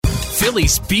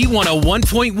Phillies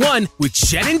B101.1 with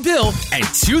Jen and Bill, and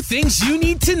two things you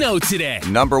need to know today.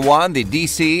 Number one, the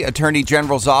D.C. Attorney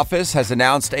General's office has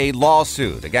announced a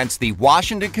lawsuit against the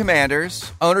Washington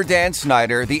Commanders, owner Dan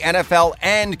Snyder, the NFL,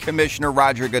 and Commissioner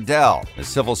Roger Goodell. The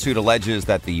civil suit alleges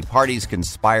that the parties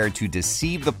conspired to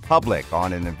deceive the public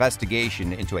on an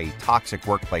investigation into a toxic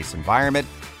workplace environment.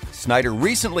 Snyder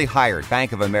recently hired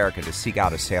Bank of America to seek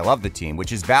out a sale of the team,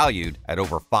 which is valued at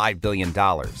over $5 billion.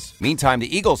 Meantime,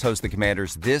 the Eagles host the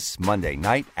Commanders this Monday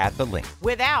night at the Link.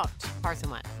 Without Carson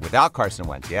Wentz. Without Carson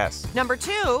Wentz, yes. Number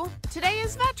two, today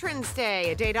is Veterans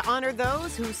Day, a day to honor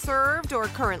those who served or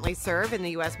currently serve in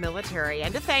the U.S. military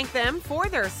and to thank them for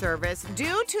their service.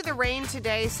 Due to the rain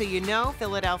today, so you know,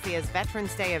 Philadelphia's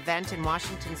Veterans Day event in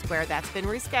Washington Square, that's been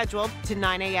rescheduled to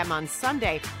 9 a.m. on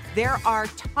Sunday. There are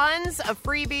tons of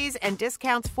freebies and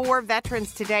discounts for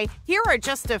veterans today. Here are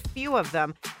just a few of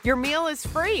them. Your meal is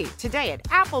free today at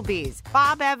Applebee's,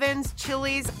 Bob Evans,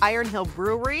 Chili's, Iron Hill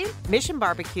Brewery, Mission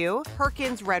Barbecue,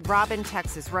 Perkins, Red Robin,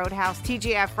 Texas Roadhouse,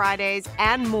 TGF Fridays,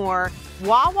 and more.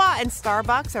 Wawa and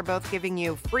Starbucks are both giving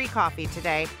you free coffee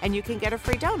today, and you can get a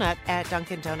free donut at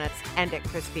Dunkin' Donuts and at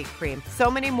Krispy Kreme.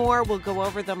 So many more. We'll go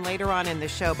over them later on in the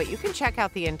show, but you can check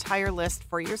out the entire list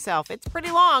for yourself. It's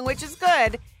pretty long, which is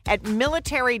good, at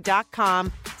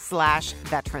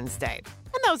military.com/Veterans Day.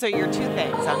 And those are your two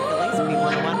things on Phillies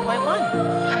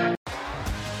B101.1.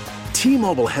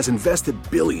 T-Mobile has invested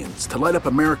billions to light up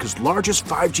America's largest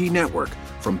 5G network,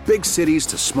 from big cities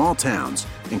to small towns,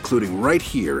 including right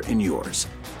here in yours.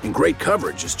 And great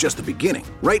coverage is just the beginning.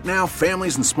 Right now,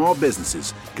 families and small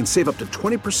businesses can save up to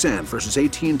 20% versus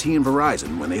AT&T and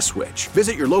Verizon when they switch.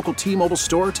 Visit your local T-Mobile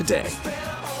store today.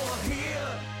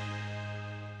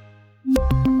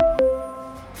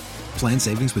 Plan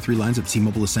savings with 3 lines of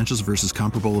T-Mobile Essentials versus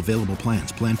comparable available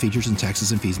plans. Plan features and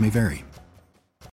taxes and fees may vary.